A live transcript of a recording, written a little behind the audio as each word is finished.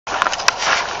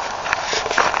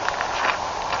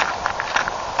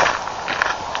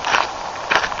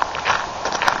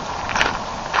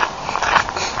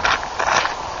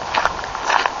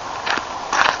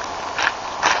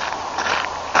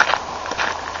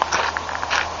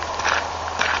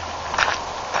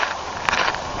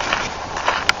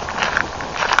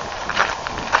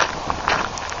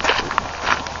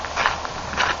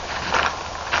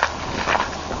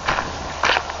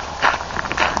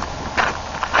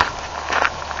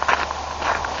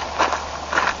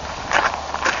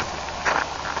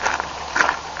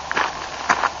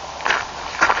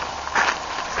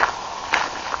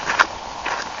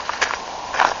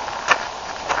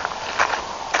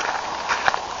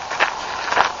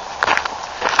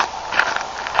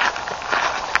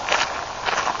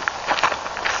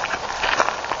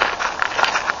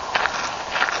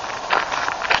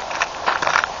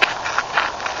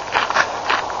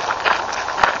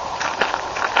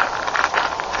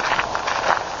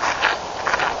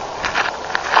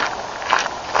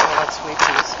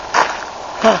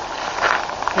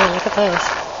place.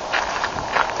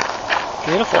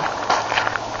 Beautiful.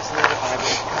 Isn't that a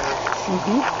vibrant color?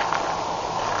 Mm-hmm.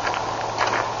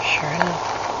 Sure is.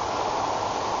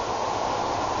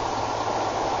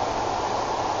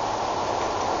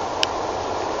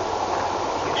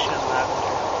 Fuchsia and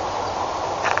lavender.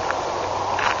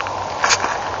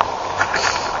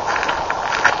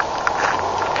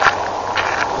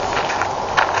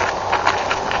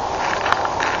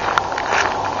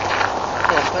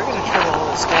 Well, if they're going to trim all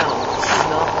this down, this is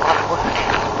an awful lot of work.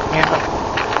 Yeah.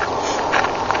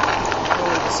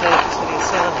 Well, the city of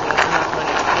Salem has enough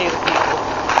money to pay the people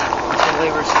and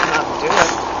laborers to come out and do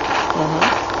it. Mm-hmm.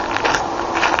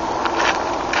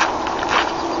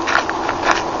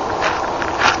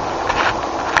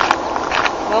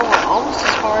 Well, we're almost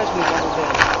as far as we've ever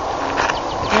been.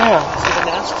 Yeah. See the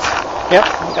nests? Yep.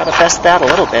 We got to best that a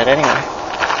little bit anyway.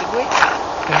 Did we?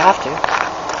 We have to.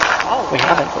 Oh, We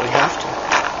haven't, but we have to.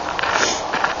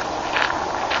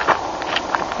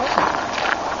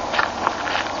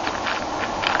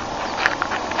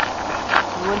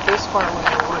 We went this far when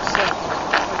we were sick.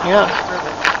 Yeah.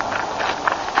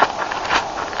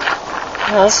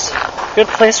 Yeah, that's a good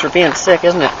place for being sick,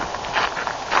 isn't it?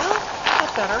 Well,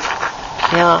 got better.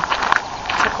 Yeah.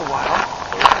 Took a while.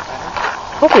 But we got better.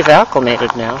 Hope we've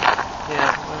acclimated now.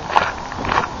 Yeah.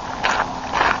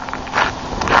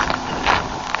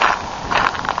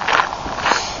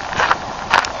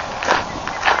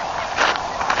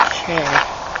 Okay.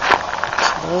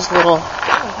 So those little... I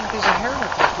think there's a heron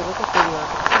up there. If you look at the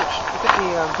perch. Look at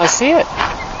the... I see it. I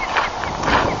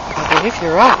believe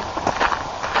you're right.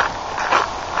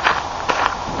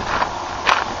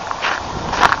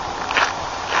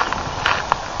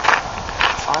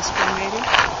 Oscar, maybe?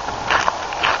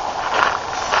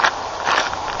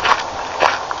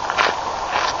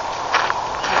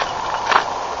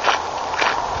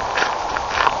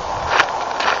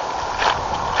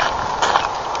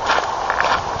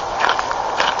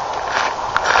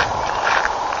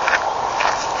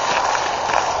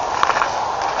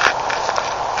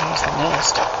 There's the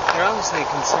nest. They're obviously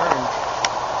concerned.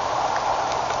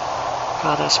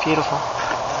 God, that's beautiful. I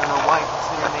don't know why,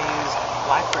 considering they used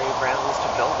blackberry brambles to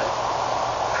build it.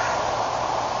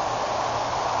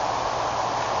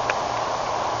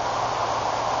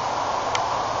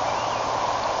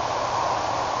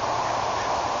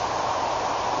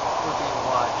 We're being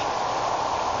watched.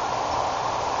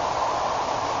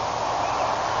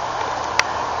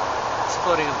 It's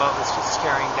floating above us, just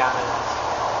staring down at us.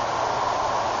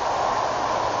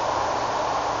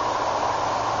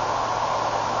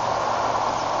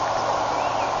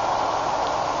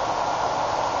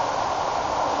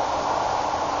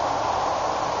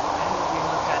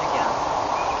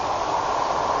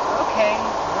 Okay,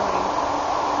 really.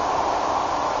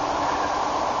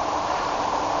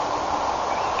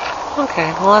 Okay,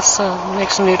 well let's make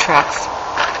some new tracks.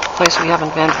 Place we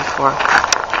haven't been before.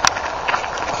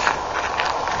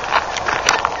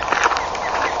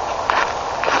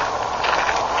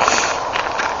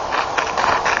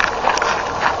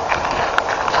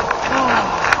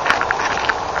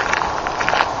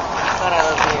 God, I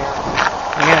love the air.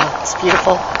 Yeah, it's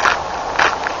beautiful.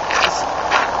 Just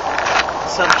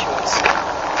sumptuous.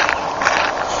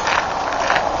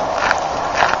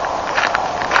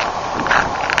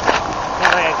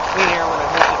 Thought I had clean air when I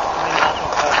moved it to Pine Mountain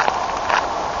Club.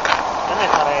 Then I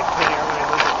thought I had clean air when I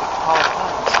moved it to Paul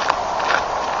Pines.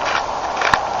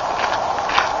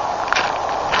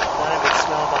 None of it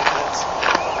smelled like this.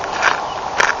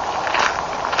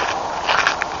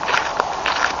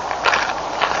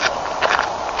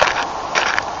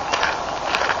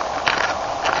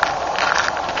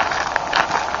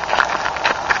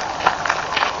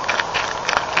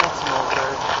 That's an old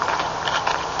bird.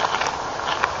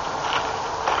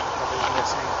 Probably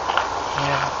missing.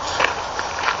 Yeah.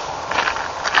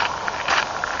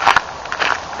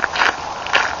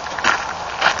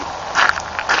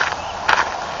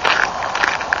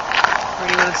 Where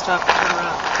do you want to stop and turn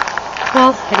around?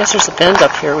 Well, I guess there's a bend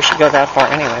up here. We should go that far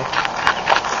anyway.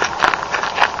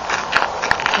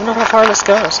 I wonder how far this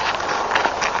goes.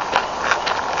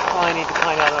 Well, I need to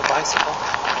find out on a bicycle.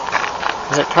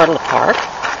 Is it part of the park?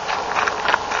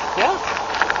 Yeah.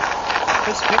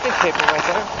 There's picnic paper right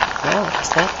there. Yeah, I guess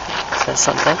that says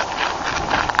something.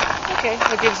 Okay,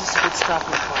 that gives us a good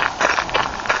stopping point.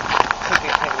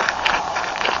 Picnic paper.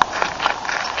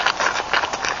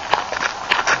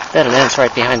 Bet it ends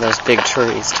right behind those big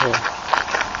trees, too.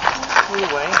 Either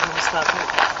way, we'll stop here.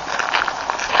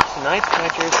 Tonight, my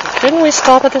jersey. Didn't we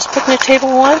stop at this picnic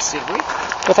table once? Did we?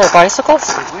 With our bicycles?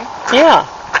 Did we? Yeah.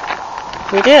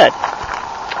 We did.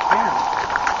 Yeah.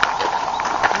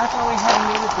 I thought we hadn't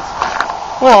made it this far.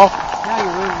 Well,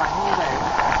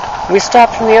 We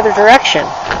stopped from the other direction.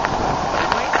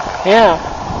 Did we? Yeah.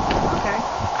 Okay.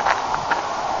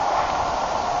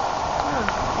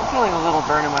 I'm feeling a little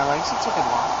burn in my legs. It's a good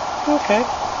walk. Okay.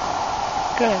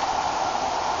 Good.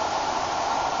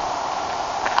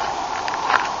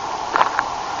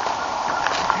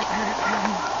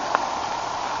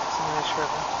 It's a nice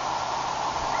river.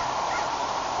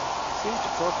 Seems to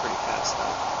flow pretty fast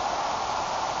though.